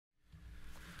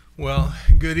Well,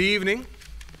 good evening.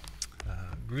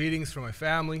 Greetings from my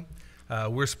family.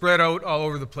 We're spread out all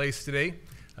over the place today.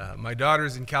 My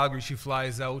daughter's in Calgary. She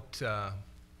flies out to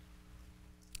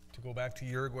go back to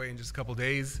Uruguay in just a couple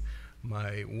days.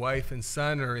 My wife and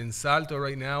son are in Salto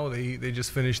right now. They just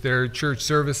finished their church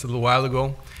service a little while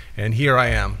ago, and here I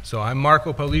am. So I'm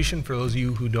Marco Paulichen, for those of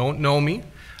you who don't know me.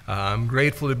 I'm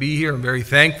grateful to be here. I'm very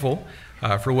thankful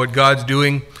for what God's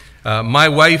doing. My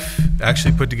wife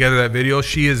actually put together that video.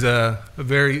 She is a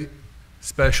very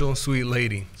special, sweet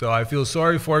lady. So I feel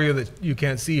sorry for you that you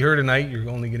can't see her tonight. You're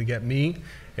only going to get me.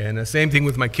 And the same thing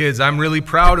with my kids. I'm really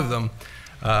proud of them.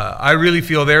 I really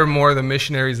feel they're more the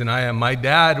missionaries than I am. My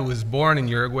dad was born in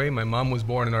Uruguay. My mom was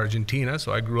born in Argentina,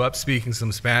 so I grew up speaking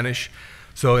some Spanish.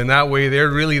 So in that way,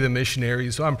 they're really the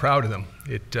missionaries, so I'm proud of them.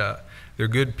 They're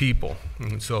good people.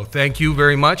 And so thank you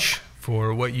very much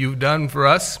for what you've done for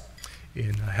us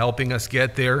in helping us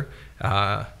get there.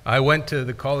 I went to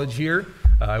the college here.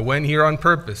 I went here on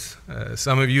purpose.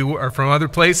 Some of you are from other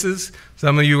places.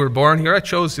 Some of you were born here. I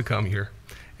chose to come here.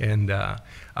 And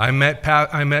I met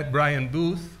Brian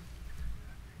Booth.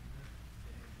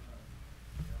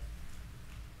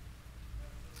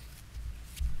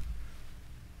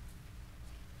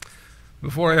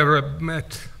 Before I ever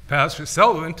met Pastor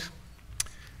Sullivan,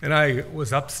 and I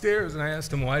was upstairs and I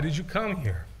asked him, "Why did you come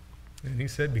here?" And he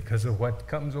said, "Because of what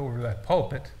comes over that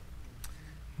pulpit."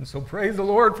 And so praise the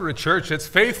Lord for a church that's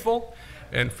faithful,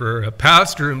 and for a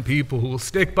pastor and people who will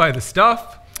stick by the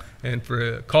stuff, and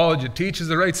for a college that teaches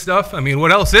the right stuff. I mean,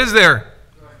 what else is there,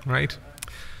 right?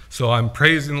 So I'm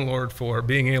praising the Lord for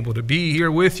being able to be here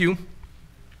with you.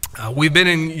 We've been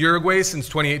in Uruguay since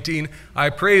 2018. I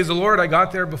praise the Lord I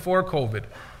got there before COVID.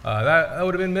 That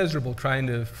would have been miserable trying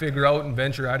to figure out and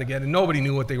venture out again, and nobody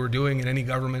knew what they were doing in any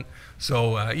government.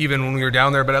 So even when we were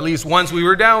down there, but at least once we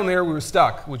were down there, we were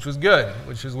stuck, which was good,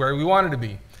 which is where we wanted to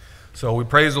be. So we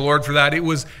praise the Lord for that.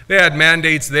 They had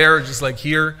mandates there, just like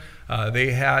here.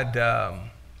 They had,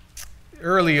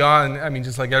 early on, I mean,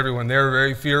 just like everyone, they were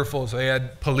very fearful. So they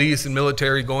had police and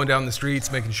military going down the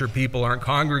streets, making sure people aren't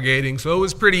congregating. So it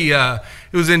was pretty, it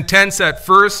was intense at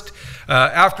first.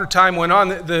 After time went on,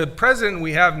 the president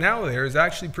we have now there is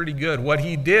actually pretty good. What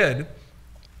he did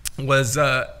was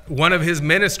one of his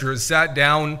ministers sat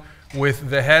down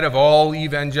with the head of all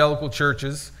evangelical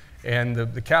churches and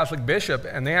the Catholic bishop,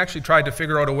 and they actually tried to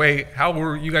figure out a way, how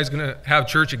were you guys going to have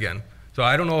church again? So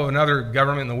I don't know of another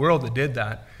government in the world that did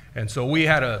that. And so we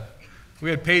had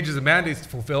pages of mandates to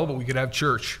fulfill, but we could have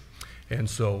church. And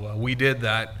so we did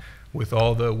that with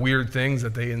all the weird things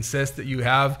that they insist that you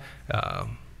have,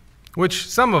 which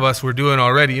some of us were doing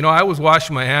already. You know, I was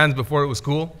washing my hands before it was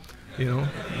cool, you know,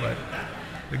 but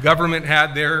the government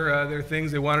had their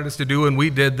things they wanted us to do, and we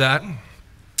did that.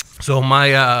 So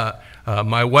my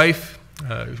wife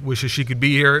wishes she could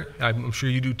be here. I'm sure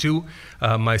you do too.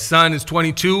 My son is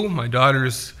 22. My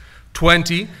daughter's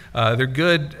 20. They're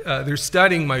good. They're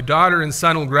studying. My daughter and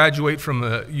son will graduate from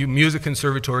a music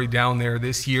conservatory down there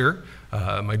this year.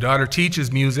 My daughter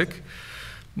teaches music.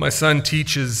 My son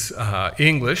teaches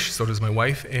English. So does my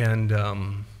wife. And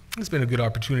it's been a good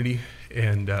opportunity.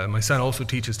 And my son also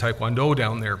teaches Taekwondo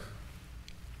down there.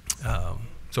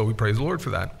 So we praise the Lord for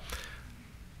that.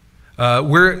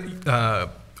 We're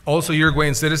also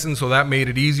Uruguayan citizens, so that made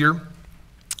it easier.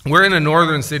 We're in a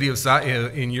northern city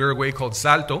in Uruguay called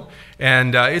Salto,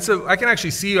 and I can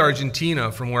actually see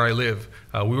Argentina from where I live.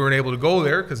 We weren't able to go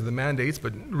there because of the mandates,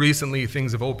 but recently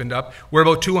things have opened up. We're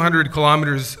about 200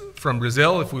 kilometers from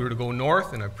Brazil if we were to go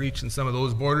north, and I preach in some of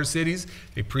those border cities.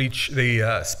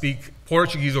 They speak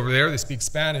Portuguese over there. They speak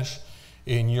Spanish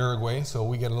in Uruguay, so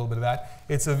we get a little bit of that.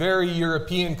 It's a very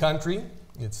European country.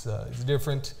 It's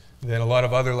different than a lot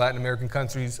of other Latin American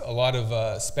countries, a lot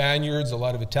of Spaniards, a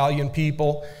lot of Italian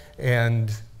people,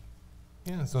 and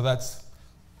yeah, so that's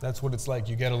what it's like.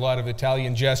 You get a lot of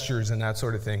Italian gestures and that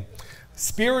sort of thing.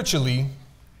 Spiritually,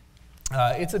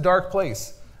 it's a dark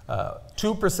place.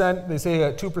 2%, they say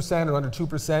 2% or under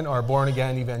 2% are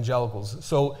born-again evangelicals.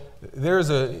 So it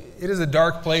is a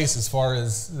dark place as far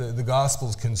as the gospel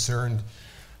is concerned.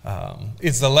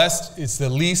 It's the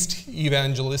least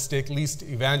evangelized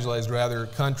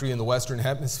country in the Western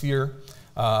Hemisphere.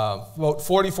 About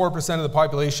 44% of the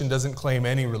population doesn't claim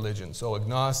any religion, so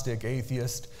agnostic,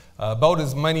 atheist. About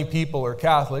as many people are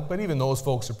Catholic, but even those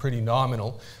folks are pretty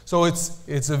nominal. So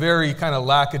it's a very kind of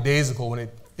lackadaisical when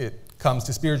it comes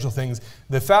to spiritual things.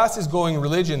 The fastest growing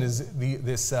religion is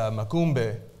this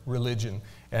Macumbe religion,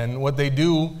 and what they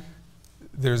do.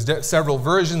 There's several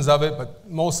versions of it, but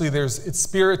mostly it's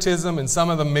Spiritism, and some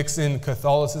of them mix in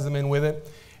Catholicism in with it.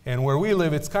 And where we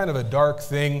live, it's kind of a dark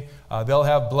thing. They'll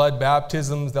have blood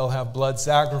baptisms, they'll have blood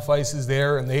sacrifices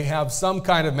there, and they have some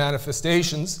kind of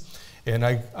manifestations. And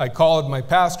I called my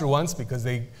pastor once because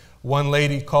one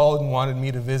lady called and wanted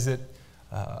me to visit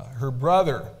her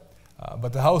brother.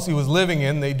 But the house he was living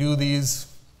in, they do these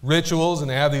rituals and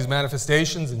they have these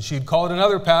manifestations, and she'd called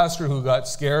another pastor who got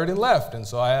scared and left. And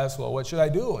so I asked, well, what should I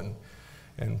do?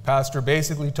 And pastor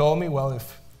basically told me, well,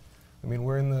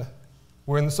 we're in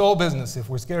the soul business. If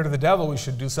we're scared of the devil, we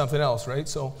should do something else, right?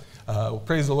 So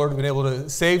praise the Lord, we've been able to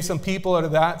save some people out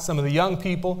of that, some of the young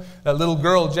people. That little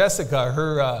girl,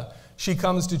 Jessica, she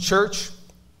comes to church,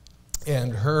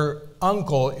 and her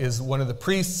uncle is one of the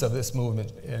priests of this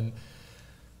movement. And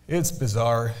it's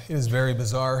bizarre. It is very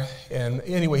bizarre. And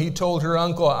anyway, he told her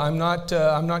uncle, I'm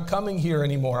not coming here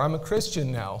anymore. I'm a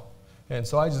Christian now. And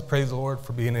so I just praise the Lord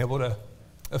for being able to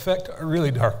affect a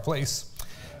really dark place.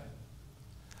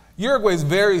 Uruguay is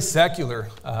very secular.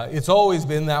 It's always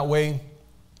been that way.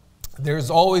 There's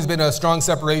always been a strong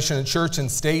separation of church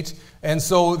and state. And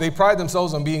so they pride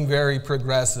themselves on being very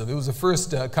progressive. It was the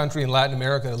first country in Latin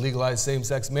America to legalize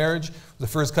same-sex marriage. The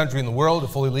first country in the world to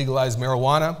fully legalize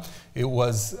marijuana. It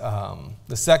was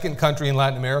the second country in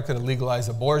Latin America to legalize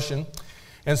abortion.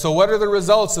 And so what are the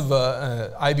results of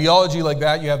an ideology like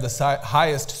that? You have the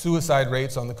highest suicide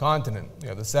rates on the continent. You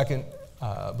have the second,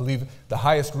 I believe, the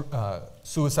highest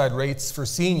suicide rates for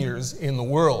seniors in the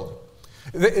world.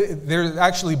 They're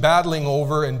actually battling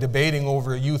over and debating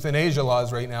over euthanasia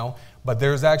laws right now. But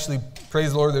there's actually,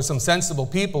 praise the Lord, there's some sensible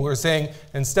people who are saying,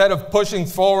 instead of pushing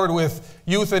forward with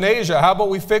euthanasia, how about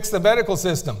we fix the medical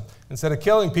system? Instead of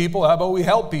killing people, how about we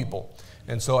help people?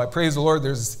 And so I praise the Lord,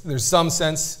 there's some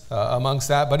sense amongst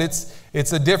that, but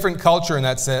it's a different culture in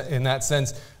that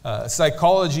sense.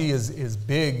 Psychology is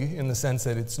big in the sense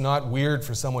that it's not weird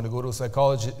for someone to go to a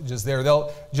psychologist there.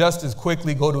 They'll just as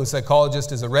quickly go to a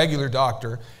psychologist as a regular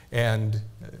doctor, and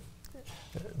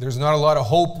there's not a lot of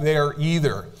hope there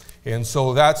either. And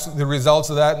so that's the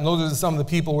results of that, and those are some of the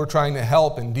people we're trying to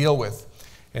help and deal with.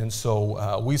 And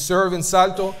so we serve in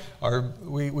Salto.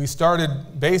 We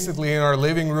started basically in our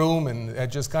living room, and it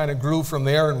just kind of grew from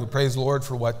there, and we praise the Lord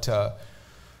for what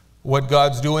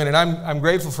God's doing. And I'm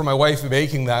grateful for my wife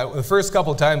making that. The first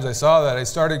couple of times I saw that, I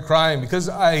started crying because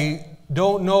I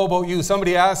don't know about you.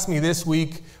 Somebody asked me this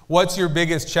week, what's your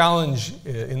biggest challenge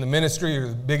in the ministry, or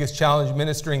the biggest challenge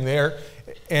ministering there?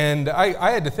 And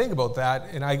I had to think about that,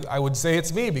 and I would say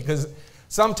it's me, because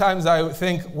sometimes I would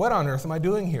think, what on earth am I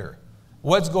doing here?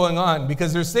 What's going on?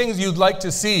 Because there's things you'd like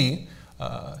to see,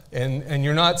 and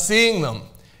you're not seeing them.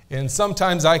 And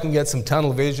sometimes I can get some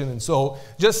tunnel vision, and so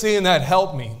just seeing that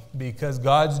helped me, because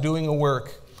God's doing a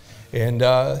work. And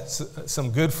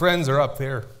some good friends are up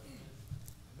there.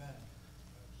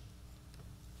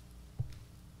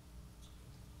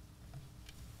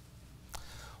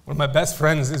 One of my best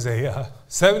friends is a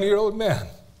 70-year-old man.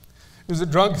 He was a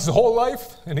drunk his whole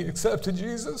life, and he accepted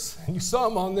Jesus. And you saw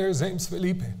him on there. His name's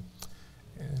Felipe.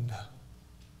 And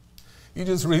he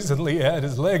just recently had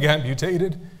his leg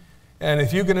amputated. And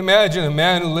if you can imagine, a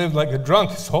man who lived like a drunk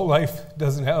his whole life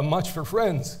doesn't have much for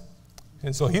friends.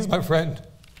 And so he's my friend.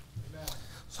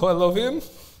 So I love him.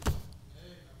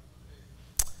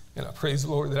 And I praise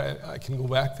the Lord that I can go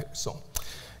back there. So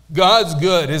God's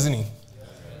good, isn't he?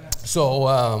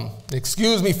 So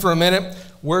excuse me for a minute.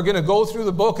 We're going to go through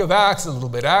the book of Acts a little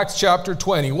bit. Acts chapter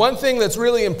 20. One thing that's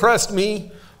really impressed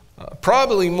me,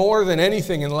 probably more than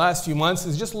anything in the last few months,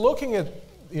 is just looking at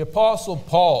the Apostle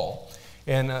Paul.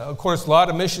 And of course, a lot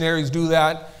of missionaries do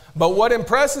that. But what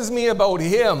impresses me about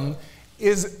him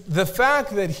is the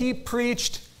fact that he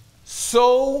preached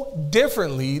so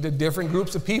differently to different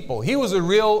groups of people. He was a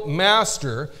real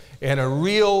master and a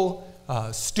real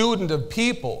student of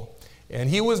people. And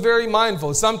he was very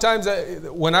mindful. Sometimes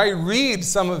when I read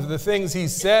some of the things he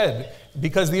said,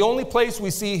 because the only place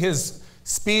we see his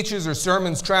speeches or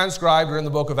sermons transcribed are in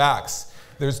the book of Acts.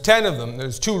 There's 10 of them.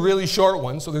 There's 2 really short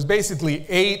ones. So there's basically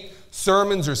 8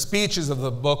 sermons or speeches of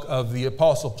the book of the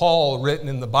Apostle Paul written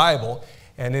in the Bible.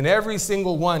 And in every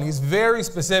single one, he's very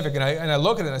specific. And I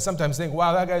look at it and I sometimes think,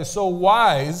 wow, that guy is so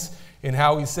wise in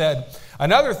how he said.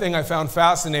 Another thing I found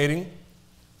fascinating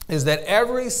is that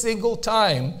every single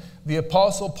time the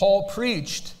Apostle Paul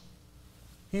preached,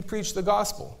 he preached the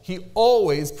gospel. He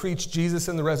always preached Jesus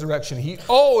and the resurrection. He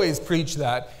always preached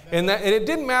that. And it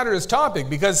didn't matter his topic,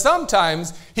 because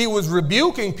sometimes he was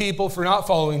rebuking people for not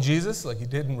following Jesus, like he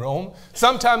did in Rome.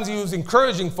 Sometimes he was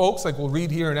encouraging folks, like we'll read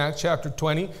here in Acts chapter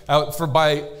 20.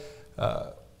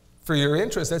 For your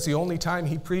interest, that's the only time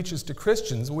he preaches to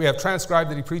Christians. We have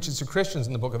transcribed that he preaches to Christians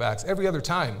in the book of Acts. Every other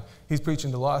time, he's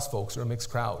preaching to lost folks or a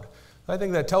mixed crowd. I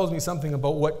think that tells me something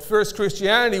about what first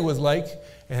Christianity was like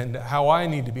and how I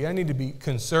need to be. I need to be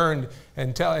concerned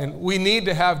and we need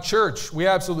to have church. We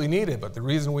absolutely need it, but the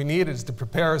reason we need it is to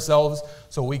prepare ourselves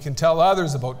so we can tell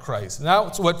others about Christ. And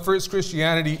that's what first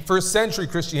century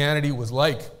Christianity was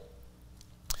like.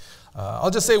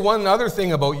 I'll just say one other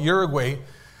thing about Uruguay.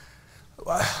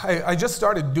 I just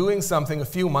started doing something a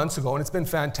few months ago, and it's been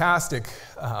fantastic.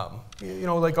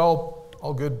 Like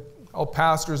all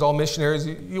pastors, all missionaries,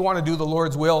 you want to do the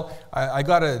Lord's will. I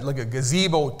got a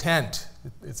gazebo tent.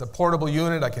 It's a portable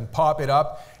unit. I can pop it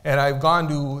up. And I've gone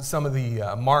to some of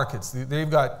the markets. They've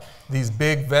got these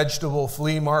big vegetable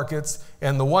flea markets.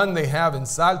 And the one they have in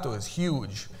Salto is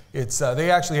huge.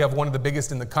 They actually have one of the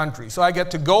biggest in the country. So I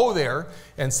get to go there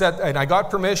and I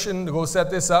got permission to go set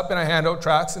this up, and I hand out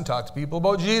tracts and talk to people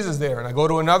about Jesus there. And I go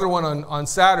to another one on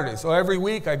Saturday. So every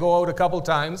week I go out a couple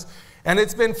times. And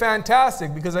it's been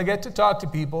fantastic because I get to talk to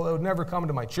people that would never come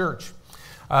to my church.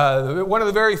 One of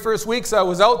the very first weeks I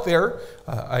was out there,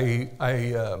 I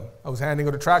was handing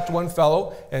out a tract to one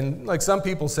fellow, and like some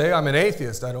people say, I'm an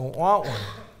atheist, I don't want one.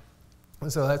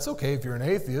 And so that's okay if you're an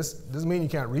atheist. It doesn't mean you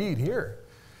can't read here.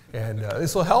 And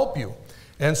this will help you.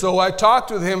 And so I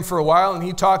talked with him for a while, and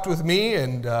he talked with me,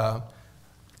 and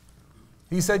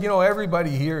he said, everybody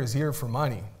here is here for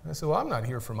money. I said, well, I'm not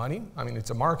here for money. I mean, it's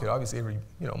a market. Obviously,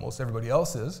 most everybody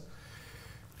else is.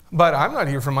 But I'm not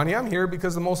here for money. I'm here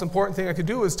because the most important thing I could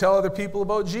do is tell other people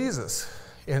about Jesus.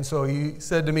 And so he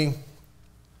said to me,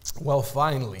 well,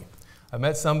 finally, I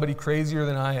met somebody crazier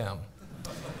than I am.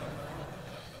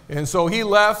 And so he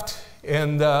left,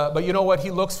 but you know what? He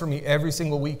looks for me every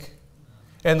single week.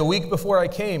 And the week before I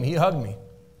came, he hugged me.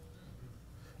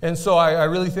 And so I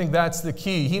really think that's the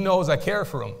key. He knows I care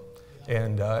for him.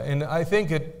 And I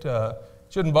think it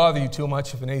shouldn't bother you too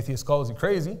much if an atheist calls you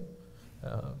crazy.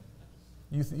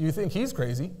 You think he's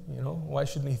crazy, Why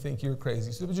shouldn't he think you're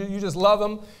crazy? So you just love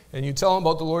him, and you tell him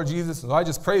about the Lord Jesus. And I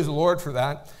just praise the Lord for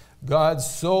that. God's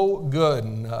so good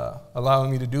in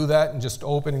allowing me to do that and just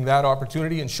opening that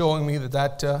opportunity and showing me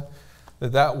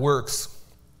that works.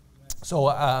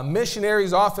 So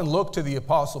missionaries often look to the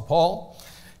Apostle Paul.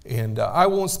 And I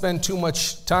won't spend too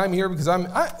much time here because I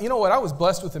was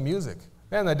blessed with the music.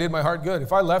 Man, that did my heart good.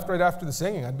 If I left right after the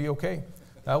singing, I'd be okay.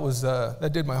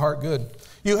 That did my heart good.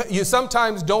 You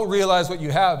sometimes don't realize what you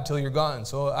have until you're gone.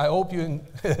 So I hope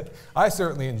I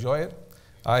certainly enjoy it.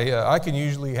 I can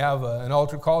usually have an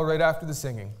altar call right after the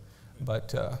singing.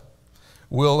 But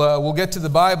we'll get to the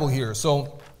Bible here.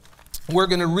 So we're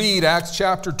going to read Acts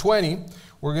chapter 20.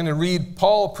 We're going to read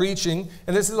Paul preaching,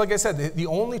 and this is, like I said, the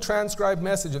only transcribed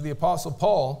message of the Apostle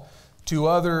Paul to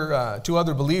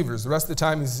other believers. The rest of the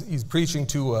time he's preaching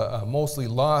to a mostly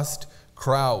lost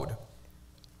crowd.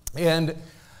 And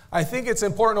I think it's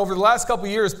important. Over the last couple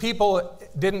of years, people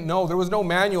didn't know. There was no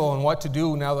manual on what to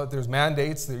do now that there's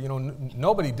mandates.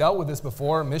 Nobody dealt with this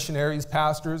before, missionaries,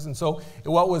 pastors. And so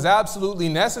what was absolutely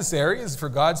necessary is for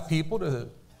God's people to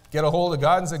get a hold of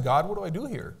God and say, God, what do I do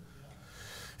here?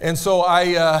 And so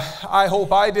I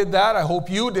hope I did that. I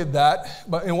hope you did that.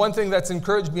 And one thing that's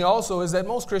encouraged me also is that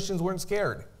most Christians weren't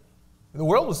scared. The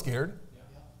world was scared.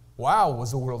 Wow, was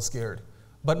the world scared.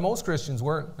 But most Christians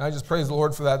weren't. And I just praise the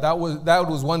Lord for that. That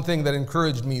was one thing that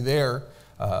encouraged me there.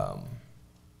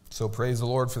 So praise the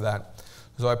Lord for that.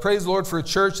 So I praise the Lord for a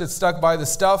church that's stuck by the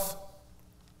stuff.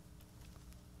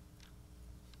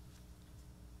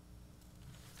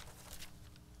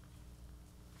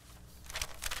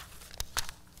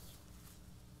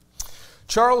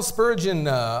 Charles Spurgeon,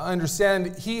 I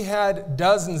understand, he had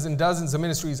dozens and dozens of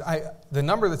ministries. The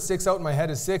number that sticks out in my head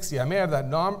is 60. I may have that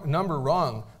number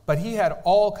wrong, but he had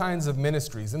all kinds of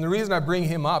ministries. And the reason I bring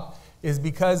him up is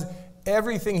because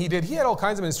everything he did, he had all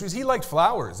kinds of ministries. He liked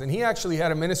flowers, and he actually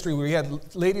had a ministry where he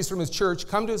had ladies from his church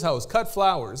come to his house, cut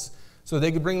flowers, so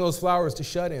they could bring those flowers to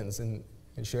shut-ins and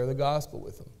share the gospel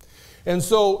with them. And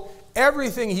so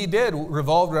everything he did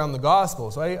revolved around the gospel.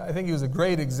 So I think he was a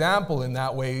great example in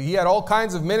that way. He had all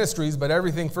kinds of ministries, but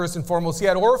everything first and foremost, he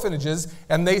had orphanages,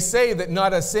 and they say that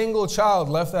not a single child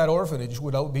left that orphanage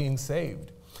without being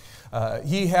saved.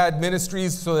 He had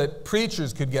ministries so that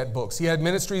preachers could get books. He had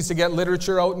ministries to get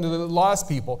literature out into the lost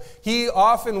people. He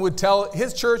often would tell,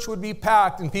 his church would be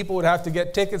packed and people would have to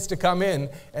get tickets to come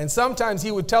in. And sometimes he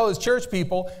would tell his church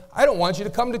people, I don't want you to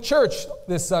come to church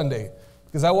this Sunday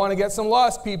because I want to get some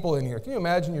lost people in here. Can you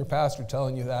imagine your pastor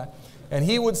telling you that? And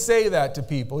he would say that to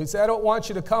people. He'd say, I don't want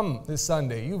you to come this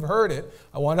Sunday. You've heard it.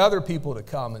 I want other people to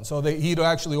come. And so he'd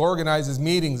actually organize his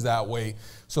meetings that way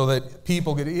so that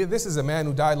people could, this is a man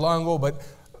who died long ago, but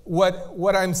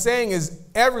what I'm saying is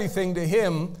everything to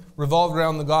him revolved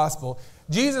around the gospel.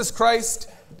 Jesus Christ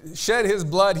shed his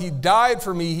blood. He died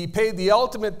for me. He paid the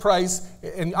ultimate price,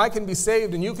 and I can be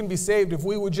saved and you can be saved if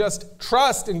we would just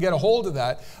trust and get a hold of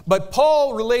that. But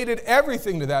Paul related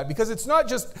everything to that, because it's not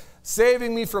just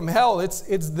saving me from hell. It's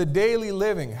the daily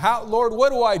living. Lord,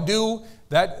 what do I do?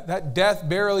 That death,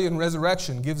 burial, and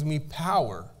resurrection gives me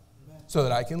power so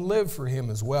that I can live for him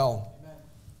as well.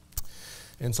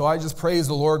 And so I just praise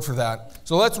the Lord for that.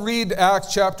 So let's read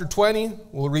Acts chapter 20.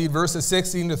 We'll read verses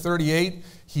 16 to 38.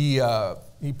 He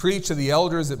preached to the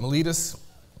elders at Miletus,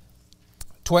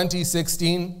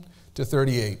 20:16 to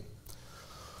 38.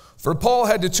 For Paul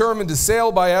had determined to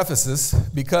sail by Ephesus,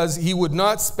 because he would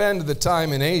not spend the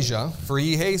time in Asia, for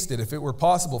he hasted, if it were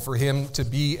possible for him, to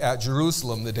be at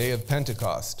Jerusalem the day of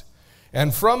Pentecost.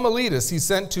 And from Miletus he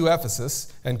sent to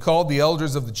Ephesus, and called the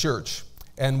elders of the church.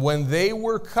 And when they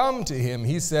were come to him,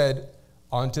 he said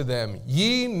unto them,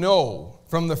 Ye know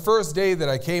from the first day that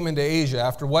I came into Asia,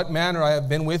 after what manner I have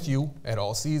been with you at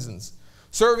all seasons,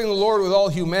 serving the Lord with all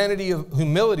humility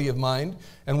of mind,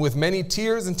 and with many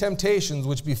tears and temptations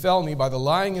which befell me by the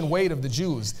lying in wait of the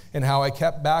Jews, and how I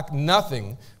kept back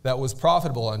nothing that was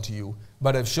profitable unto you,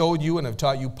 but have showed you and have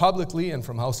taught you publicly and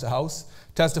from house to house,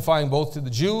 testifying both to the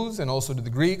Jews and also to the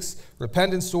Greeks,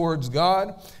 repentance towards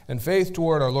God and faith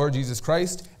toward our Lord Jesus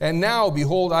Christ. And now,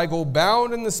 behold, I go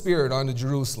bound in the Spirit unto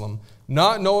Jerusalem,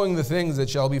 not knowing the things that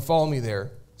shall befall me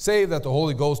there, save that the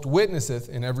Holy Ghost witnesseth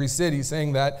in every city,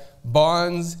 saying that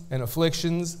bonds and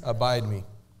afflictions abide me.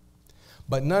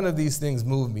 But none of these things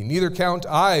move me, neither count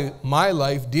I my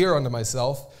life dear unto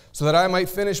myself, so that I might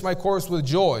finish my course with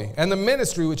joy, and the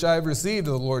ministry which I have received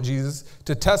of the Lord Jesus,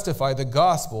 to testify the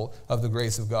gospel of the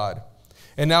grace of God.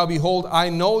 And now, behold, I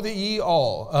know that ye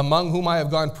all, among whom I have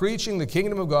gone preaching the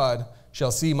kingdom of God,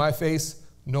 shall see my face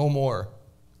no more.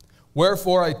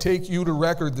 Wherefore I take you to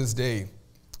record this day,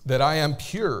 that I am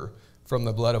pure from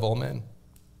the blood of all men.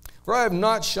 For I have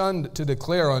not shunned to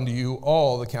declare unto you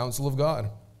all the counsel of God.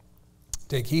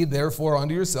 Take heed therefore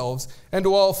unto yourselves, and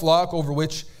to all the flock over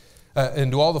which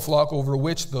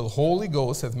the Holy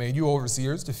Ghost hath made you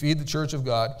overseers, to feed the church of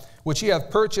God, which he hath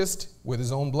purchased with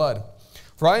his own blood.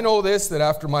 For I know this, that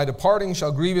after my departing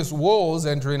shall grievous wolves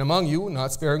enter in among you,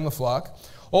 not sparing the flock.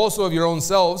 Also of your own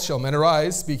selves shall men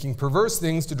arise, speaking perverse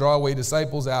things to draw away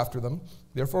disciples after them.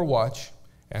 Therefore watch,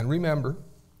 and remember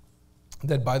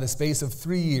that by the space of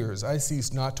 3 years I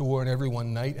ceased not to warn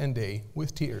everyone night and day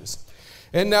with tears.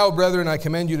 And now, brethren, I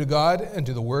commend you to God and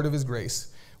to the word of his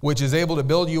grace, which is able to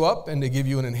build you up and to give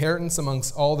you an inheritance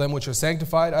amongst all them which are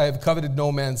sanctified. I have coveted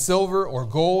no man's silver or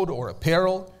gold or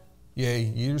apparel. Yea,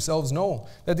 ye yourselves know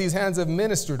that these hands have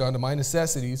ministered unto my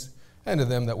necessities and to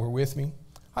them that were with me.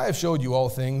 I have showed you all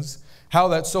things, how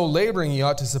that so laboring ye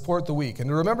ought to support the weak, and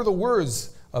to remember the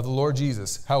words of the Lord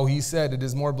Jesus, how he said, It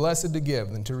is more blessed to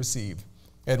give than to receive.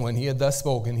 And when he had thus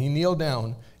spoken, he kneeled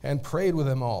down and prayed with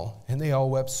them all, and they all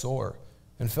wept sore,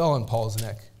 and fell on Paul's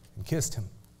neck, and kissed him,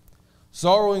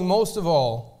 sorrowing most of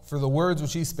all for the words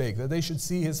which he spake, that they should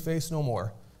see his face no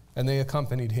more. And they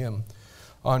accompanied him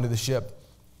onto the ship.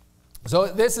 So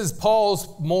this is Paul's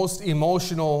most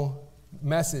emotional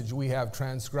message we have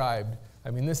transcribed.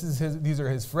 I mean, these are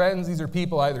his friends. These are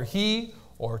people either he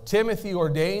or Timothy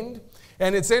ordained.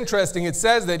 And it's interesting. It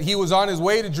says that he was on his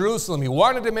way to Jerusalem. He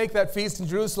wanted to make that feast in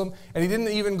Jerusalem, and he didn't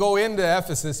even go into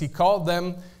Ephesus. He called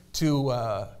them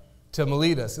to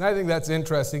Miletus. And I think that's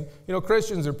interesting. You know,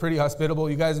 Christians are pretty hospitable.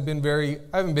 You guys have been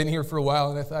I haven't been here for a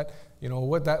while, and I thought, you know,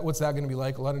 what's that going to be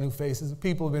like? A lot of new faces.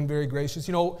 People have been very gracious.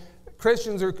 You know,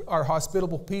 Christians are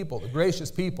hospitable people, the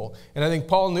gracious people. And I think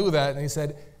Paul knew that, and he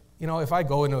said, you know, if I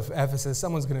go into Ephesus,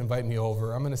 someone's going to invite me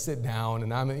over. I'm going to sit down,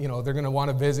 and they're going to want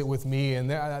to visit with me, and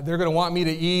they're going to want me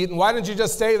to eat. And why don't you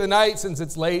just stay the night since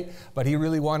it's late? But he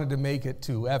really wanted to make it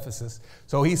to Ephesus.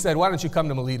 So he said, why don't you come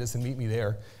to Miletus and meet me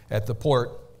there at the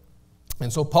port?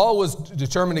 And so Paul was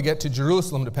determined to get to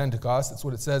Jerusalem to Pentecost. That's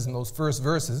what it says in those first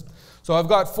verses. So I've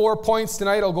got 4 points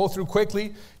tonight. I'll go through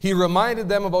quickly. He reminded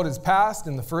them about his past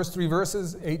in the first 3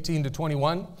 verses, 18 to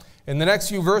 21. In the next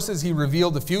few verses, he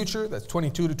revealed the future. That's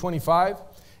 22 to 25.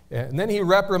 And then he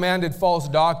reprimanded false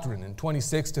doctrine in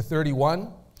 26 to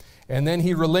 31. And then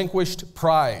he relinquished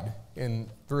pride in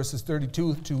verses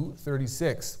 32 to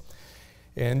 36.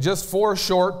 And just 4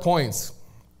 short points.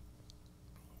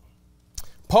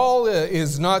 Paul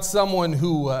is not someone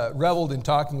who reveled in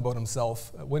talking about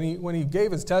himself. When he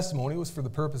gave his testimony, it was for the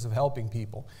purpose of helping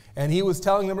people. And he was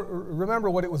telling them, remember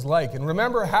what it was like. And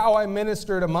remember how I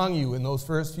ministered among you in those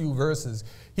first few verses.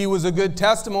 He was a good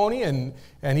testimony, and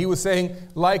he was saying,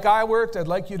 like I worked, I'd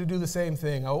like you to do the same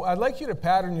thing. I'd like you to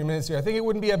pattern your ministry. I think it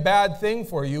wouldn't be a bad thing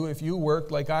for you if you worked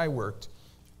like I worked.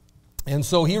 And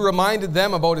so he reminded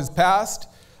them about his past.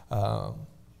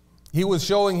 He was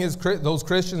showing those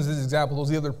Christians his example,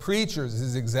 those other preachers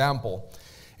his example.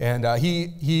 And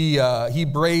he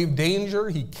braved danger.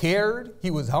 He cared.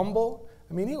 He was humble.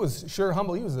 I mean, he was sure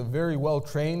humble. He was a very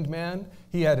well-trained man.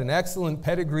 He had an excellent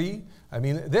pedigree. I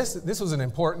mean, this was an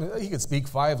important, he could speak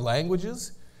 5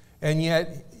 languages, and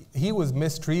yet he was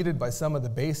mistreated by some of the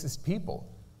basest people.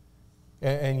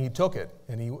 And he took it.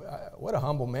 And what a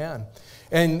humble man.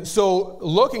 And so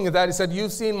looking at that, he said,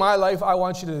 you've seen my life. I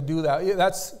want you to do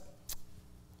that.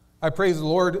 I praise the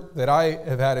Lord that I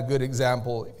have had a good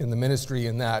example in the ministry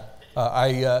in that.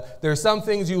 There are some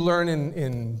things you learn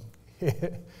in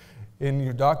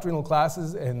your doctrinal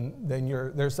classes, and then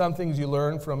there's some things you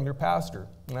learn from your pastor.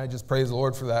 And I just praise the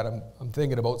Lord for that. I'm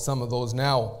thinking about some of those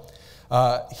now.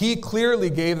 He clearly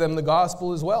gave them the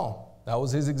gospel as well. That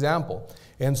was his example.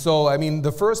 And so, I mean,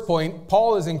 the first point,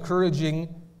 Paul is encouraging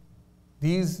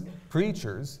these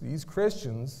preachers, these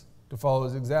Christians, to follow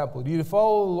his example. Do you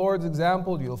follow the Lord's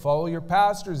example? Do you follow your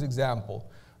pastor's example?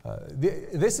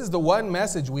 This is the one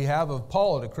message we have of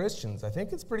Paul to Christians. I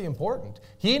think it's pretty important.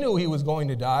 He knew he was going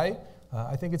to die.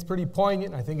 I think it's pretty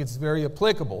poignant. I think it's very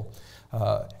applicable.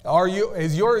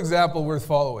 Is your example worth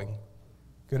following?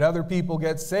 Could other people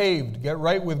get saved, get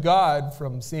right with God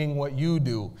from seeing what you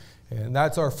do? And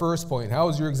that's our first point. How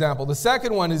is your example? The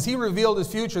second one is he revealed his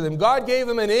future to them. God gave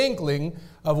him an inkling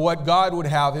of what God would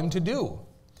have him to do.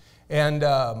 And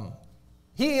the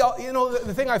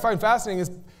thing I find fascinating is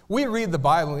we read the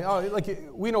Bible,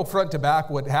 we know front to back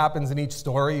what happens in each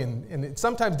story, and it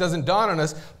sometimes doesn't dawn on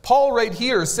us. Paul right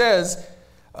here says,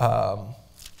 I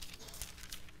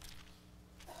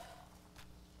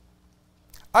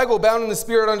go bound in the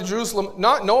Spirit unto Jerusalem,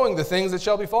 not knowing the things that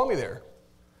shall befall me there.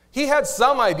 He had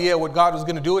some idea what God was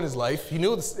going to do in his life. He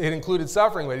knew it included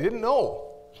suffering, but he didn't know.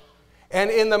 And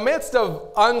in the midst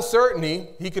of uncertainty,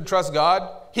 he could trust God.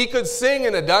 He could sing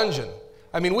in a dungeon.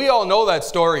 I mean, we all know that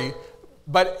story,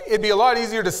 but it'd be a lot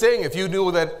easier to sing if you knew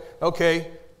that,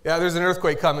 okay, yeah, there's an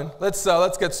earthquake coming. Let's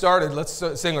get started. Let's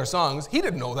sing our songs. He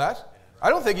didn't know that. I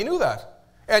don't think he knew that.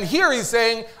 And here he's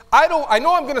saying, I know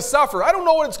I'm going to suffer. I don't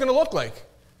know what it's going to look like.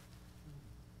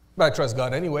 But I trust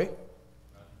God anyway.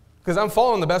 Because I'm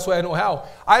following the best way I know how.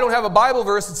 I don't have a Bible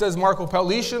verse that says Marco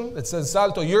Paulichen, that says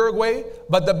Salto Uruguay,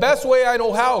 but the best way I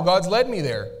know how, God's led me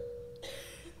there.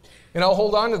 And I'll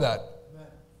hold on to that.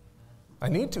 I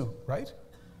need to, right?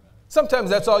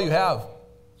 Sometimes that's all you have.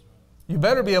 You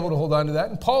better be able to hold on to that.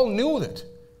 And Paul knew that.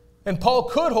 And Paul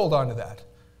could hold on to that.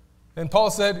 And Paul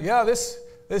said, yeah, this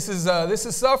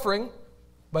is suffering,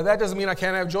 but that doesn't mean I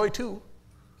can't have joy too.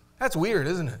 That's weird,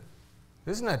 isn't it?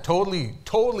 Isn't that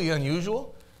totally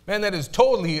unusual? Man, that is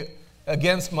totally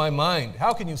against my mind.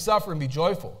 How can you suffer and be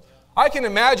joyful? I can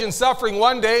imagine suffering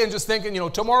one day and just thinking,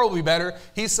 tomorrow will be better.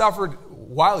 He suffered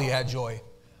while he had joy.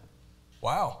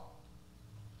 Wow.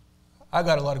 I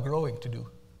got a lot of growing to do.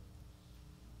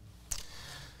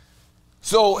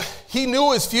 So he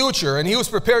knew his future, and he was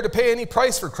prepared to pay any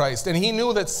price for Christ, and he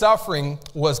knew that suffering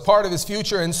was part of his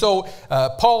future. And so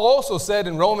Paul also said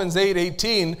in Romans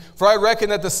 8:18, "For I reckon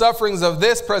that the sufferings of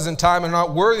this present time are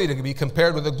not worthy to be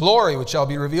compared with the glory which shall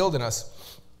be revealed in us."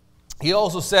 He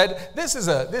also said, this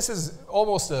is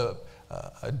almost a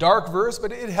dark verse,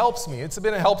 but it helps me. It's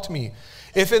been a help to me.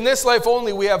 If in this life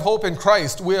only we have hope in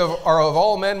Christ, we are of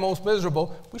all men most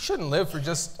miserable. We shouldn't live for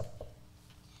just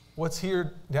what's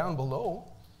here down below.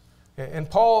 And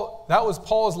Paul, that was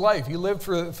Paul's life. He lived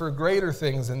for greater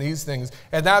things than these things.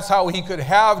 And that's how he could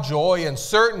have joy and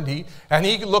certainty. And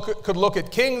he could look at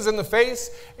kings in the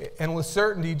face and with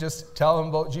certainty just tell them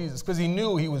about Jesus. Because he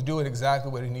knew he was doing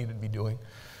exactly what he needed to be doing.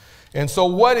 And so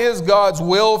what is God's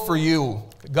will for you?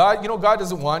 God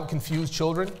doesn't want confused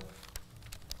children.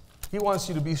 He wants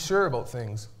you to be sure about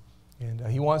things. And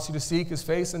he wants you to seek his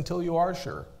face until you are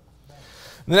sure.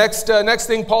 The next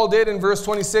thing Paul did in verse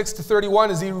 26 to 31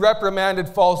 is he reprimanded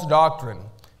false doctrine.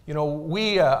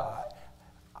 We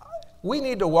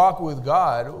need to walk with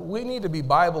God. We need to be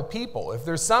Bible people. If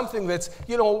there's something that's,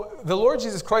 the Lord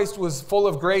Jesus Christ was full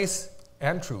of grace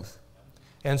and truth.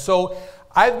 And so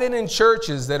I've been in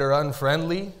churches that are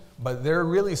unfriendly, but they're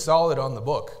really solid on the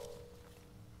book.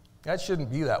 That shouldn't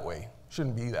be that way.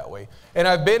 Shouldn't be that way. And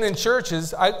I've been in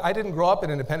churches, I didn't grow up in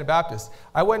Independent Baptist.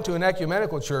 I went to an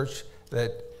ecumenical church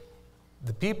that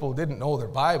the people didn't know their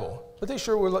Bible, but they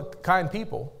sure were kind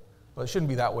people. Well, it shouldn't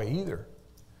be that way either.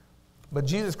 But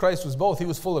Jesus Christ was both. He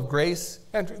was full of grace,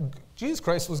 and Jesus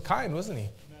Christ was kind, wasn't he?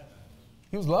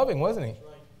 He was loving, wasn't he?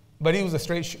 But he was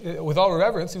with all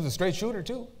reverence, he was a straight shooter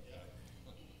too.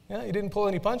 Yeah, he didn't pull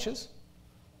any punches.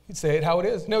 He'd say it how it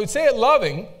is. No, he'd say it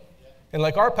loving, and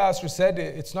like our pastor said,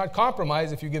 it's not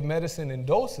compromise if you give medicine in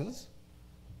doses,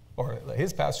 or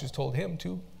his pastors told him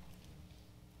to.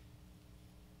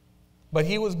 but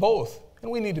he was both.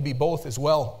 And we need to be both as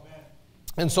well.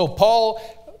 And so Paul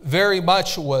very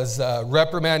much was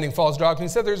reprimanding false doctrine.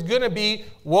 He said there's going to be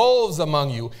wolves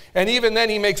among you. And even then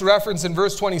he makes reference in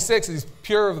verse 26, he's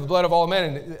pure of the blood of all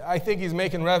men. And I think he's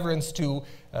making reference to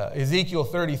Ezekiel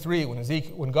 33,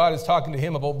 when God is talking to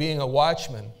him about being a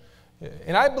watchman.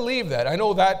 And I believe that. I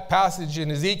know that passage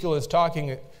in Ezekiel is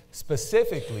talking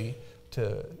specifically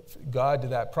to God, to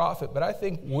that prophet, but I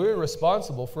think we're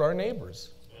responsible for our neighbors.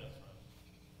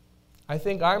 I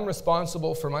think I'm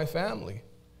responsible for my family,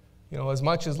 as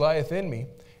much as lieth in me.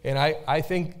 And I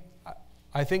think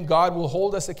God will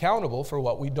hold us accountable for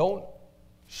what we don't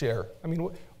share. I mean,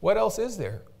 what else is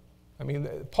there? I mean,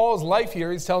 Paul's life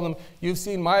here, he's telling them, you've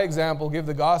seen my example, give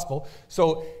the gospel.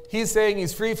 So he's saying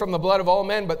he's free from the blood of all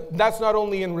men, but that's not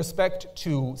only in respect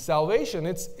to salvation,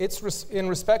 it's in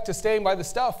respect to staying by the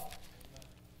stuff.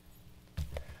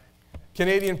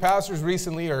 Canadian pastors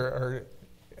recently are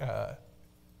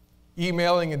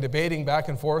emailing and debating back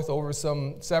and forth over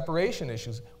some separation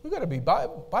issues. We've got to be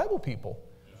Bible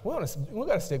we got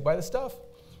to stick by the stuff.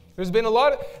 There's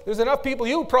enough people,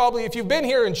 if you've been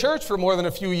here in church for more than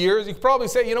a few years, you could probably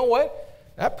say, you know what?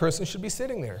 That person should be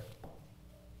sitting there.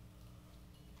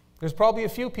 There's probably a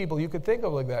few people you could think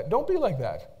of like that. Don't be like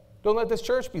that. Don't let this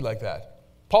church be like that.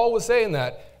 Paul was saying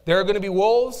that there are going to be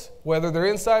wolves, whether they're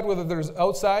inside, whether they're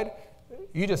outside.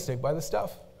 You just stick by the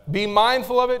stuff. Be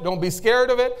mindful of it. Don't be scared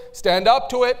of it. Stand up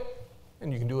to it.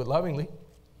 And you can do it lovingly.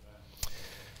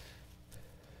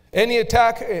 Any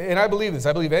attack, and I believe this,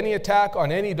 any attack on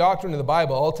any doctrine of the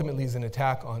Bible ultimately is an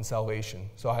attack on salvation.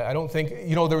 So I don't think,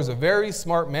 there was a very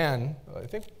smart man, I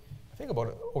think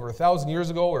about over 1,000 years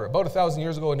ago, or about 1,000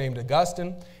 years ago, named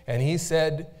Augustine, and he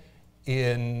said,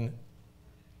 in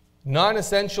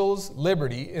non-essentials,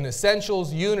 liberty, in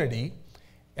essentials, unity,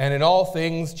 and in all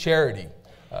things, charity.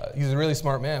 He's a really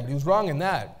smart man, but he was wrong in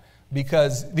that,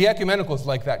 because the ecumenical is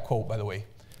like that quote, by the way.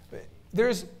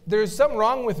 There's something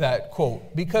wrong with that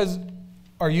quote, because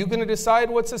are you going to decide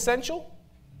what's essential?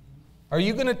 Are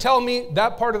you going to tell me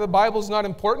that part of the Bible is not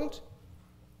important?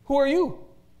 Who are you?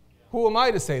 Who am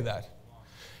I to say that?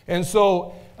 And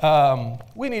so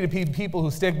we need to be people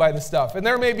who stick by the stuff. And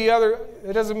there may be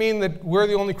it doesn't mean that we're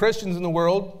the only Christians in the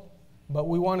world, but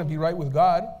we want to be right with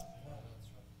God.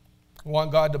 We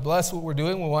want God to bless what we're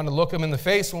doing. We want to look him in the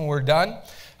face when we're done.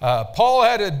 Paul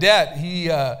had a debt.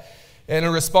 And a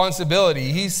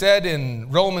responsibility. He said in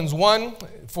Romans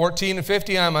 1:14 and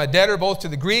 15, I'm a debtor both to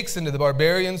the Greeks and to the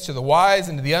barbarians, to the wise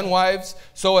and to the unwise.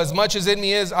 So as much as in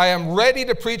me is, I am ready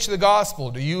to preach the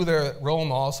gospel to you there at Rome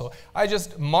also. I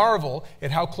just marvel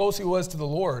at how close he was to the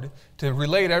Lord to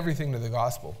relate everything to the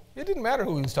gospel. It didn't matter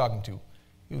who he was talking to.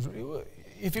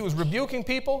 If he was rebuking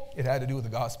people, it had to do with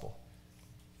the gospel.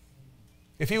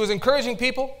 If he was encouraging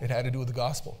people, it had to do with the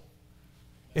gospel.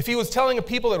 If he was telling a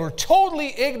people that were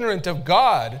totally ignorant of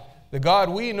God, the God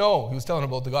we know, he was telling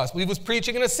about the gospel. He was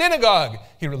preaching in a synagogue.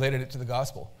 He related it to the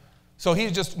gospel. So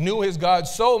he just knew his God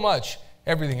so much,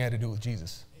 everything had to do with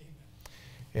Jesus.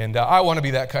 And I want to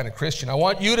be that kind of Christian. I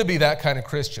want you to be that kind of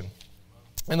Christian.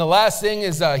 And the last thing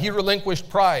is he relinquished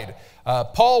pride.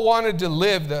 Paul wanted to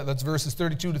live, that's verses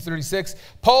 32 to 36.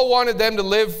 Paul wanted them to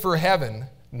live for heaven,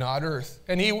 not earth.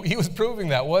 And he was proving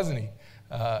that, wasn't he?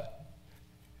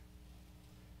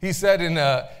 He said in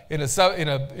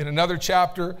another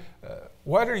chapter,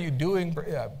 what are you doing?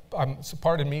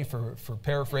 Pardon me for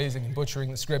paraphrasing and butchering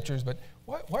the scriptures, but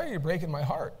why are you breaking my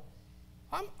heart?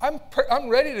 I'm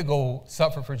ready to go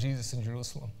suffer for Jesus in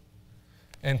Jerusalem.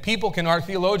 And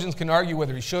theologians can argue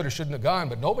whether he should or shouldn't have gone,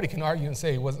 but nobody can argue and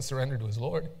say he wasn't surrendered to his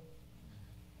Lord.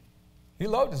 He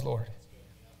loved his Lord.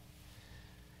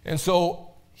 And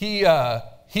so he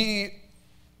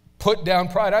put down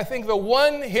pride. I think the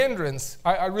one hindrance,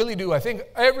 I really do, I think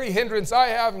every hindrance I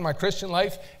have in my Christian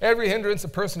life, every hindrance a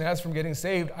person has from getting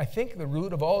saved, I think the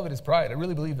root of all of it is pride. I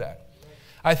really believe that.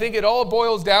 I think it all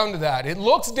boils down to that. It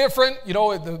looks different,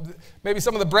 maybe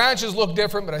some of the branches look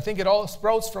different, but I think it all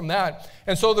sprouts from that.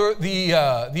 And so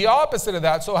the opposite of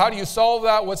that, so how do you solve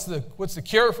that? What's the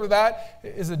cure for that?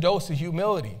 Is a dose of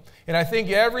humility. And I think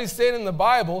every sin in the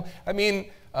Bible,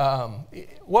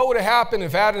 what would have happened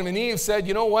if Adam and Eve said,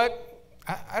 you know what,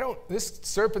 this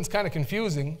serpent's kind of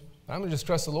confusing, but I'm going to just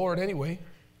trust the Lord anyway.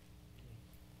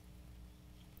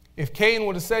 If Cain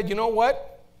would have said, you know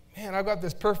what, man, I've got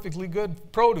this perfectly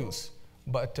good produce,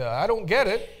 but I don't get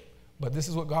it, but this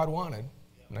is what God wanted,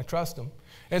 and I trust him.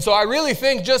 And so I really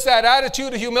think just that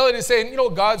attitude of humility, saying,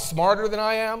 God's smarter than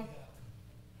I am,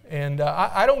 and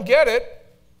I don't get it,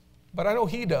 but I know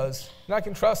he does, and I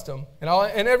can trust him,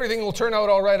 and everything will turn out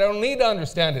all right. I don't need to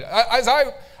understand it. As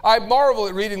I marvel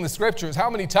at reading the scriptures, how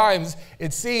many times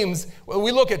it seems, well,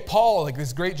 we look at Paul, like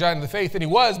this great giant of the faith, and he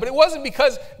was, but it wasn't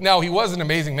because, now he was an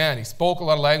amazing man. He spoke a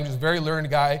lot of languages, very learned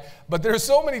guy, but there's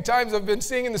so many times I've been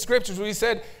seeing in the scriptures where he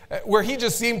said, where he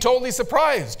just seemed totally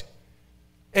surprised.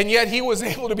 And yet he was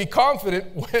able to be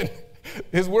confident when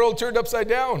his world turned upside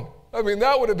down. I mean,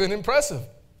 that would have been impressive.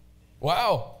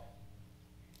 Wow.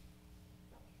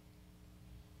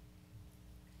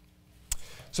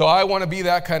 So I want to be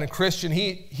that kind of Christian.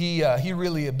 He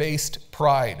really abased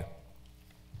pride.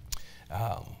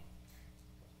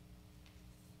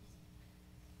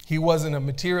 He wasn't a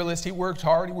materialist. He worked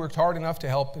hard. He worked hard enough to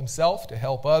help himself, to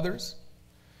help others.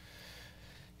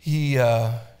 He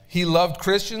loved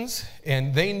Christians,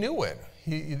 and they knew it.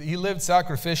 He lived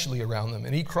sacrificially around them,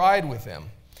 and he cried with them.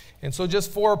 And so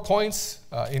just 4 points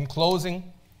in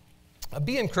closing.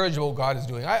 Be encouraged by what God is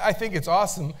doing. I think it's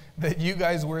awesome that you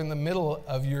guys were in the middle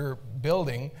of your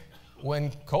building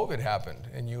when COVID happened,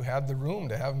 and you had the room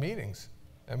to have meetings.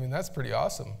 I mean, that's pretty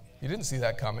awesome. You didn't see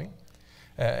that coming.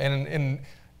 And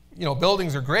you know,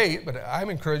 buildings are great, but I'm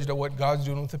encouraged at what God's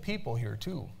doing with the people here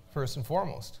too, first and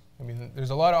foremost. I mean, there's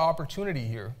a lot of opportunity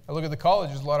here. I look at the college,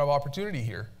 there's a lot of opportunity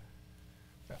here.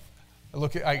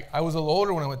 I was a little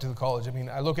older when I went to the college. I mean,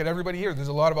 I look at everybody here, there's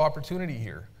a lot of opportunity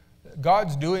here.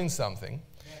 God's doing something,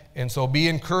 and so be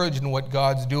encouraged in what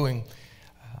God's doing,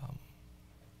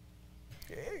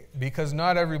 because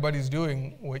not everybody's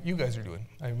doing what you guys are doing.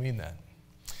 I mean that.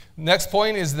 Next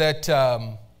point is that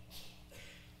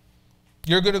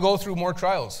you're going to go through more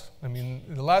trials. I mean,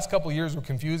 the last couple of years were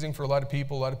confusing for a lot of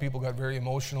people. A lot of people got very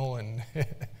emotional and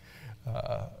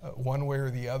one way or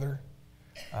the other.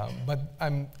 But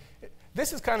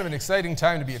this is kind of an exciting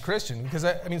time to be a Christian, because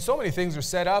I mean, so many things are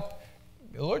set up.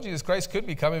 The Lord Jesus Christ could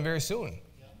be coming very soon.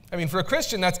 I mean, for a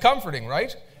Christian, that's comforting,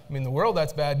 right? I mean, the world,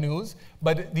 that's bad news.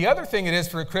 But the other thing it is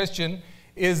for a Christian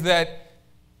is that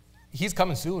he's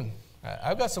coming soon.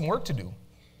 I've got some work to do,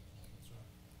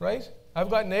 right? I've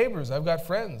got neighbors. I've got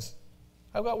friends.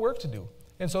 I've got work to do.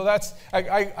 And so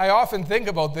I often think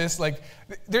about this, like,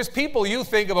 there's people you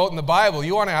think about in the Bible,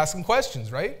 you want to ask them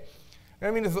questions, right?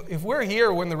 I mean, if we're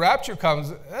here when the rapture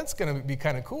comes, that's going to be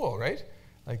kind of cool, right?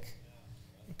 Like,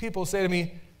 people say to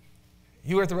me,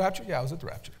 you were at the rapture? Yeah, I was at the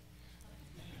rapture.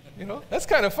 You know, that's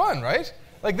kind of fun, right?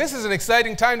 Like, this is an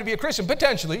exciting time to be a Christian.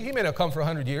 Potentially, he may not come for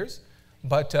 100 years.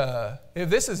 But if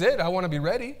this is it, I want to be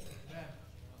ready.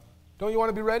 Don't you want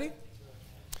to be ready?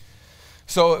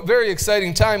 So, very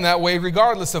exciting time that way,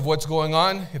 regardless of what's going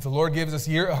on. If the Lord gives us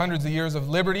hundreds of years of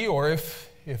liberty, or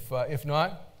if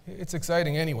not, it's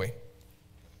exciting anyway.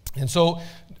 And so,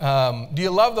 do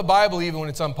you love the Bible even when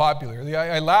it's unpopular?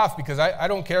 I laugh because I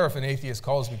don't care if an atheist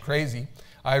calls me crazy.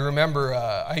 I remember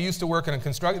I used to work in a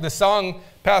construction. The song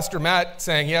Pastor Matt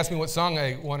sang, he asked me what song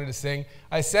I wanted to sing.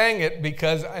 I sang it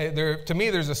because to me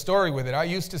there's a story with it.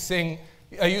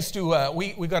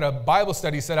 We got a Bible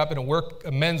study set up in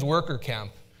a men's worker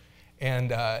camp.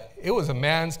 And it was a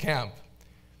man's camp.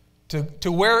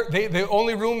 To where the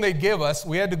only room they'd give us,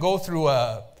 we had to go through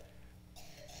a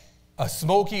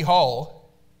smoky hall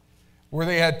where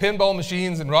they had pinball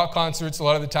machines and rock concerts a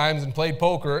lot of the times and played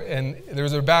poker, and there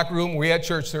was a back room where we had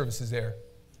church services there.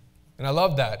 And I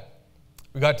loved that.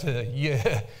 We got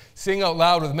to sing out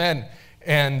loud with men,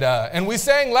 and we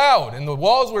sang loud, and the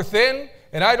walls were thin,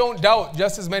 and I don't doubt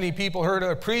just as many people heard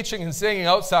her preaching and singing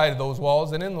outside of those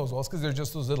walls than in those walls, because they're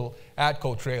just those little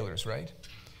Atco trailers, right?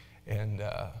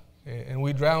 And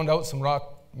we drowned out some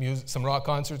rock music, some rock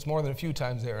concerts more than a few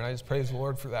times there, and I just praise the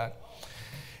Lord for that.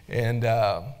 And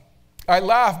I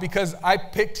laugh because I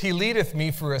picked "He Leadeth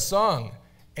Me" for a song,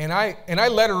 and I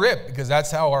let her rip because that's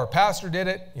how our pastor did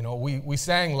it. You know, we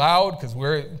sang loud because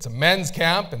it's a men's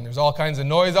camp and there's all kinds of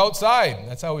noise outside, and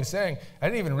that's how we sang. I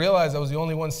didn't even realize I was the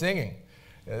only one singing.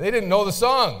 They didn't know the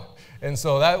song, and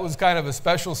so that was kind of a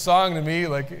special song to me.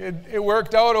 Like, it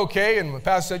worked out okay, and the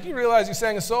pastor said, "You realize you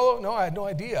sang a solo?" No, I had no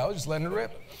idea. I was just letting it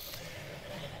rip.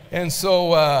 And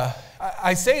so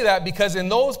I say that because in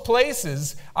those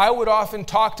places, I would often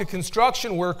talk to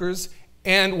construction workers,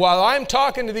 and while I'm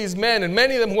talking to these men, and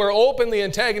many of them who are openly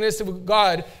antagonistic with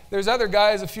God, there's other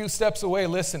guys a few steps away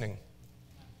listening.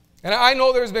 And I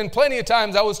know there's been plenty of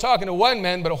times I was talking to one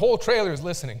man, but a whole trailer is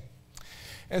listening.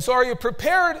 And so are you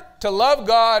prepared to love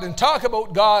God and talk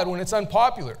about God when it's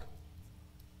unpopular?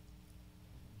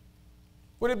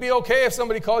 Would it be okay if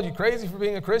somebody called you crazy for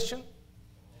being a Christian?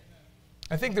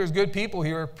 I think there's good people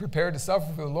here prepared to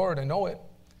suffer for the Lord. I know it.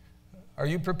 Are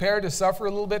you prepared to suffer a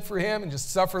little bit for Him and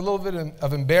just suffer a little bit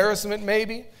of embarrassment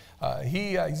maybe?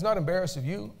 He's not embarrassed of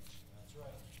you. That's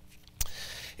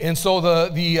right. And so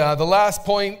the last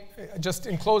point, just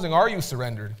in closing, are you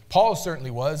surrendered? Paul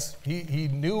certainly was. He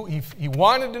knew, he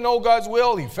wanted to know God's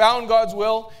will, he found God's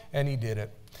will, and he did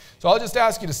it. So I'll just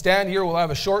ask you to stand here. We'll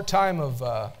have a short time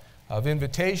of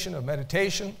invitation, of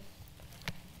meditation,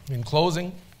 in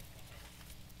closing.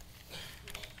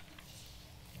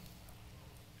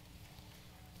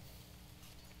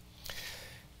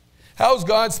 How's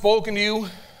God spoken to you?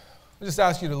 I just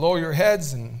ask you to lower your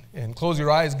heads and close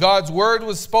your eyes. God's word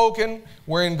was spoken.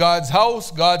 We're in God's house.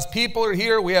 God's people are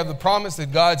here. We have the promise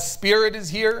that God's Spirit is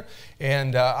here.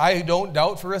 And I don't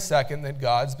doubt for a second that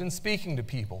God's been speaking to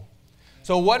people.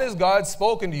 So what has God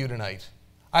spoken to you tonight?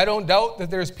 I don't doubt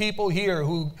that there's people here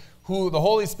who the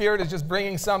Holy Spirit is just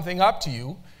bringing something up to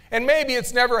you. And maybe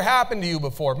it's never happened to you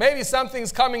before. Maybe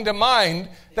something's coming to mind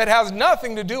that has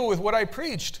nothing to do with what I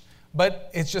preached.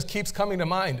 But it just keeps coming to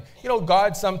mind. You know,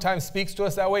 God sometimes speaks to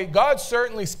us that way. God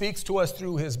certainly speaks to us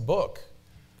through his book.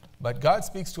 But God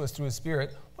speaks to us through his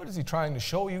Spirit. What is he trying to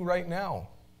show you right now?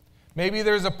 Maybe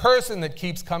there's a person that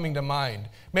keeps coming to mind.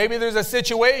 Maybe there's a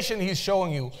situation he's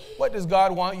showing you. What does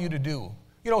God want you to do?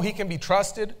 You know, he can be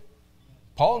trusted.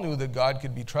 Paul knew that God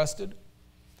could be trusted.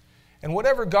 And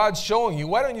whatever God's showing you,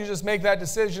 why don't you just make that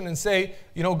decision and say,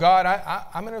 you know, God,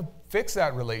 I'm going to fix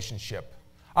that relationship.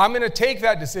 I'm going to take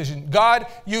that decision. God,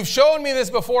 you've shown me this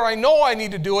before. I know I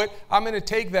need to do it. I'm going to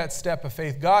take that step of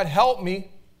faith. God, help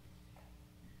me.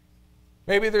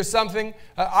 Maybe there's something.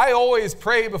 I always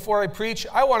pray before I preach.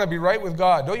 I want to be right with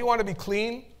God. Don't you want to be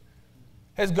clean?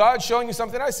 Has God shown you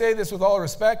something? I say this with all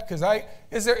respect because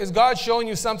is God showing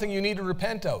you something you need to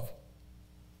repent of?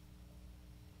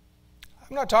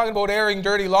 I'm not talking about airing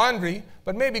dirty laundry,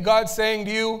 but maybe God's saying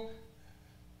to you,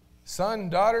 son,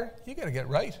 daughter, you got to get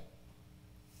right.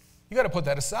 You got to put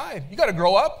that aside. You got to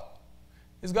grow up.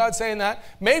 Is God saying that?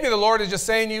 Maybe the Lord is just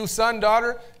saying to you, son,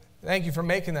 daughter, thank you for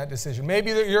making that decision.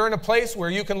 Maybe you're in a place where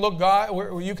you can look God,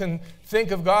 where you can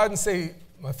think of God and say,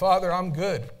 my Father, I'm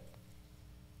good.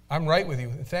 I'm right with you.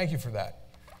 And thank you for that.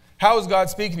 How is God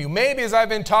speaking to you? Maybe as I've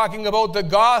been talking about the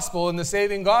gospel and the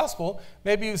saving gospel,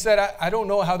 maybe you said, I don't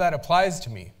know how that applies to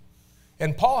me.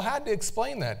 And Paul had to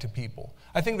explain that to people.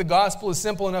 I think the gospel is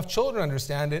simple enough children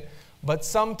understand it, but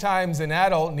sometimes an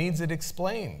adult needs it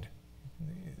explained.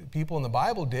 People in the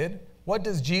Bible did. What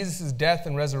does Jesus' death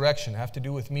and resurrection have to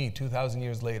do with me 2,000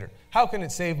 years later? How can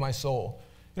it save my soul?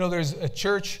 You know, there's a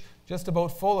church just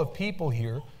about full of people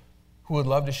here who would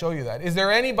love to show you that. Is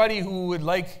there anybody who would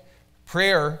like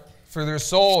prayer for their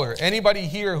soul, or anybody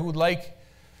here who would like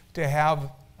to have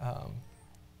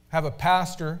a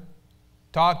pastor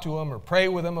talk to them or pray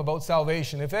with them about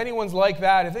salvation? If anyone's like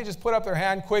that, if they just put up their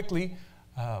hand quickly,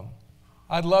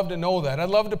 I'd love to know that. I'd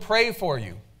love to pray for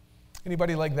you.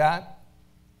 Anybody like that?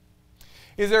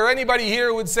 Is there anybody here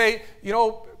who would say, you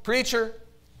know, preacher,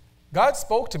 God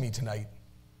spoke to me tonight,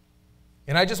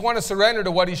 and I just want to surrender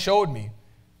to what he showed me.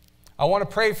 I want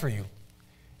to pray for you.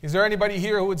 Is there anybody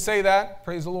here who would say that?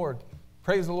 Praise the Lord.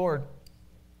 Praise the Lord.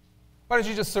 Why don't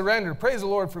you just surrender? Praise the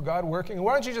Lord for God working. And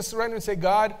why don't you just surrender and say,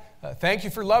 God, thank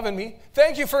you for loving me.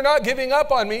 Thank you for not giving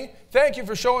up on me. Thank you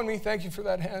for showing me. Thank you for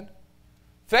that hand.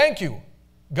 Thank you.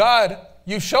 God,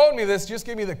 you've shown me this. Just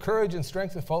give me the courage and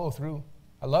strength to follow through.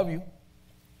 I love you.